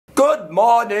Good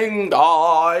morning,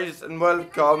 guys, and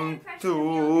welcome to...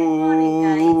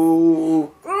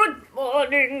 Good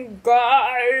morning,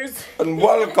 guys. And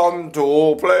welcome to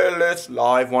Playlist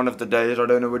Live, one of the days, I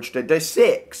don't know which day, day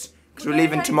 6, because we're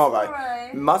leaving tomorrow.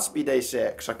 It must be day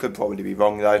 6, I could probably be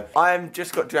wrong though. I've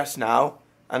just got dressed now,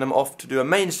 and I'm off to do a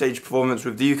main stage performance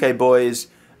with the UK boys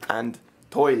and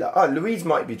Tyler. Oh, Louise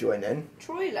might be joining.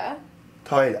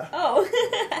 Tyler. Oh.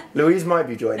 Louise might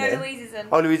be joining. No, Louise isn't.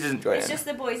 Oh, Louise isn't joining. It's just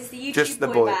the boys. It's the YouTube just the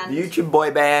boy boy band. The YouTube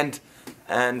boy band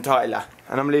and Tyler.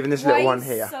 And I'm leaving this little one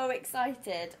here. So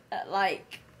excited at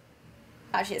like...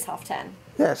 Actually, it's 10:30.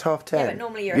 Yeah, it's 10:30. Yeah, but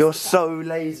normally you're so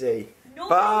lazy.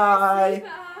 Bye.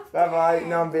 Bye-bye.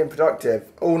 Now I'm being productive.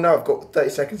 Oh no, I've got 30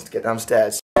 seconds to get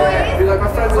downstairs. Let's do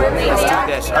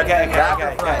this. Okay.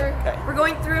 We're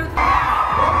going through...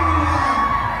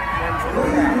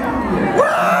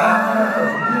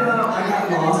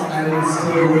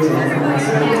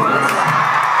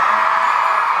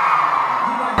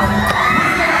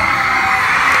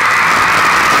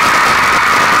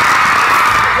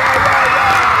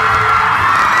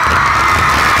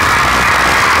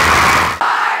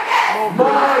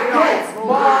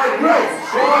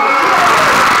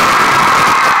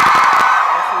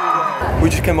 We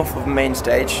just came off of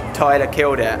MainStage. Tyler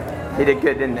killed it. He did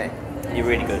good, didn't he? You're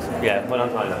really good. Yeah, well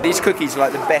done, Tyler. These cookies are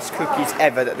like the best cookies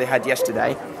ever that they had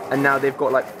yesterday, and now they've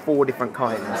got like 4 different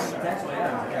kinds.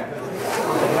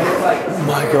 Oh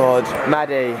my god,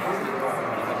 Maddie.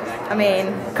 I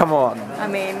mean... Come on. I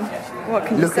mean, what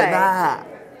can you Look say? at that.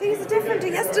 These are different to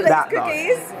yesterday's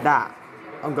cookies. That.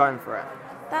 I'm going for it.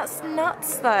 That's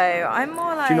nuts, though. I'm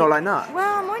more like... Do you not like nuts?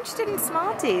 Well, I'm more interested in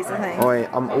Smarties, I think. Oi,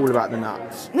 I'm all about the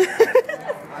nuts.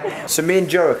 So me and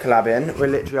Joe are collabing. We're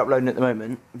literally uploading at the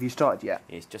moment. Have you started yet?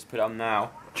 He's just put on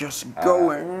now. Just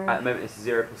going. At the moment, it's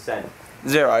 0%.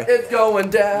 0. It's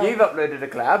going down. You've uploaded a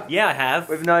collab. Yeah, I have.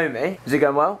 With Naomi. Is it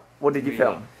going well? What did you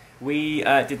film? We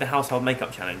did the household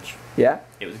makeup challenge. Yeah?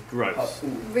 It was gross.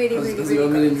 Really Has it got a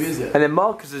million views yet? And then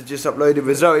Marcus has just uploaded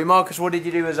with Zoe. Marcus, what did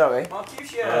you do with Zoe? On my Marcus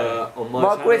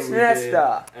channel, we did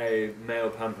Nesta. a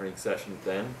male pampering session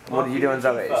then. What did you do on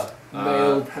Zoe's?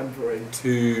 Male pampering.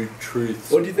 2 truths.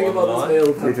 What do you think about this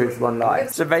male pampering? 2 truths, 1 lie.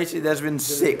 So basically there's been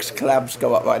 6 collabs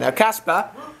go up right now.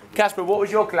 Casper, what was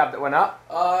your collab that went up?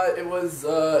 It was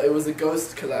a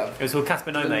ghost collab. It was called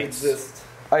Casper No Didn't Mates. exist.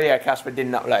 Oh yeah, Casper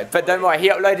didn't upload. But don't worry, he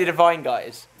uploaded a Vine,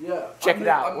 guys. Yeah. Check it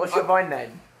out. What's your Vine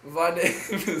name? My name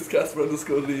is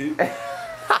Casper_Lee.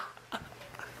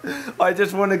 I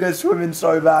just want to go swimming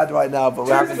so bad right now, but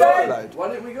we haven't got upload. Why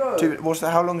didn't we go?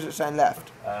 How long is it saying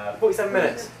left? 47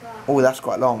 minutes. Oh, that's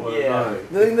quite long. Yeah.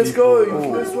 Then let's go. You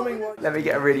can go swimming. Let me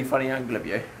get a really funny angle of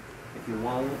you. If you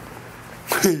want.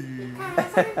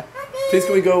 Please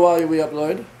can we go while we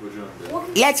upload?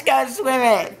 Let's go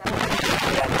swimming!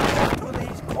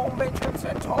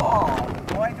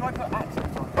 Why do I put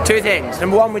accents on? 2 things.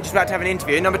 Number 1, we're just about to have an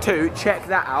interview. Number 2, check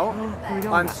that out.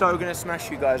 I'm so gonna smash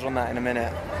you guys on that in a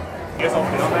minute.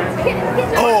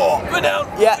 Oh, go down.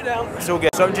 Yeah, go down. It's all good.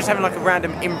 So I'm just having like a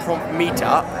random impromptu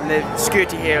meetup, and the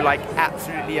security here are like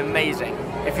absolutely amazing.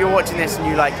 If you're watching this and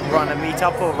you like run a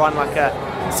meetup or run like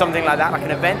something like that, like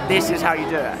an event, this is how you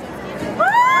do it.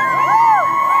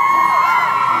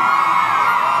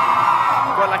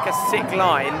 Got like a sick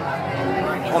line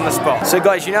on the spot. So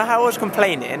guys, you know how I was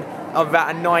complaining about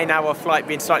a 9-hour flight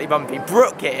being slightly bumpy?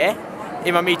 Brooke here,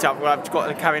 in my meetup, where I've got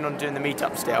to carry on doing the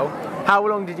meetup still. How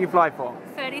long did you fly for?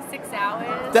 36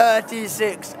 hours.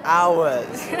 36 hours.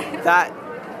 That,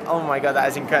 oh my god, that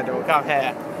is incredible. Come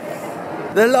here.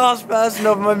 The last person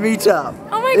of my meetup.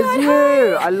 Oh my is god, you.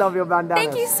 hi. I love your bandana.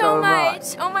 Thank you so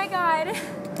much. Oh my god.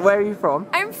 Where are you from?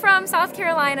 I'm from South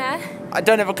Carolina. I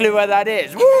don't have a clue where that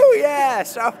is. Woo, yeah,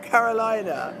 South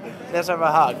Carolina. Let's have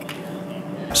a hug.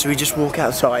 So we just walk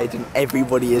outside and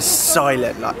everybody is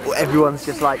silent. Like everyone's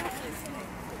just like,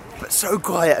 but so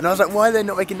quiet. And I was like, why are they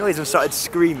not making noise? And I started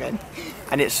screaming.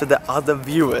 And it's so that other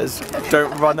viewers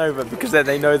don't run over because then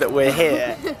they know that we're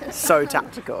here. So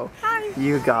tactical. Hi.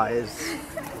 You guys.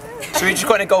 So we just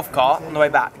got in a golf cart on the way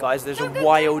back, guys. There's a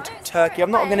wild turkey.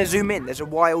 I'm not going to zoom in. There's a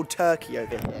wild turkey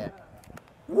over here.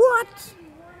 What?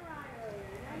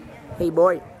 Hey,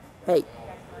 boy. Hey.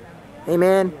 Hey,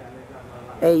 man.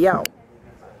 Hey, yo.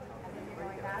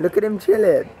 Look at him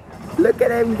chilling. Look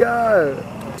at him go.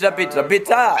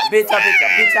 Pizza.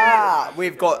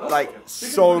 We've got like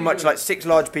so much, like 6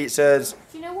 large pizzas.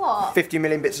 Do you know what? 50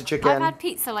 million bits of chicken. I've had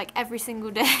pizza like every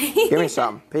single day. Give me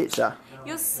some pizza.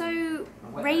 You're so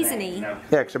raisiny. Yeah,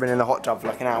 because I've been in the hot tub for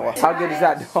like an hour. How good is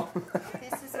that, Dom?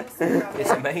 It's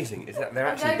amazing. Is that they're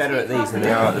actually better at these than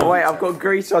they are. Oh, wait, I've got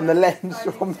grease on the lens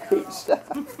from pizza.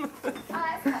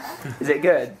 Is it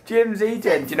good? Jim's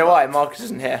eating. Do you know why? Marcus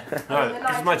isn't here. No,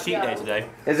 this is my cheat day today.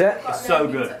 Is it? It's so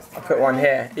good. I put one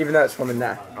here, even though it's from in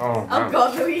there. Oh, Oh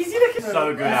God, Louise, you look at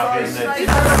So good, Alfie, isn't it?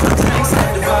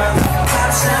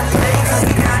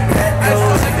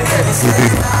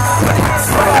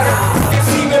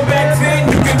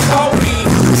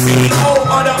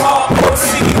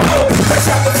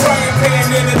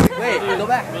 Wait, go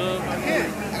back.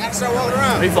 I gotta start walking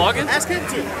around. Are you vlogging? Ask him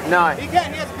to. No. He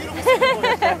can, he has a beautiful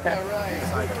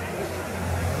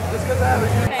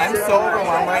I'm so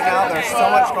overwhelmed right now. There's so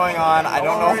much going on. I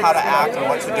don't know how to act or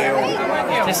what to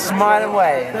do. Just smile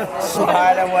away.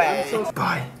 Smile away.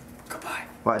 Goodbye. Goodbye.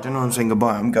 Right, I don't know I'm saying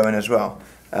goodbye. I'm going as well.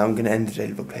 I'm going to end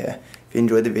today's vlog here. If you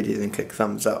enjoyed the video, then click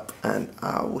thumbs up. And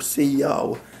I will see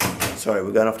y'all. Sorry,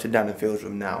 we're going off to Dan and Phil's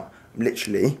room now. I'm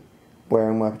literally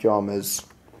wearing my pyjamas.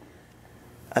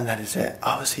 And that is it.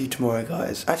 I will see you tomorrow,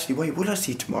 guys. Actually, wait, will I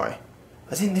see you tomorrow?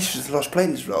 I think this was the last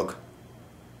playlist vlog.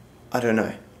 I don't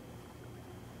know.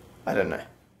 I don't know.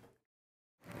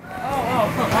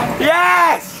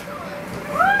 Yes!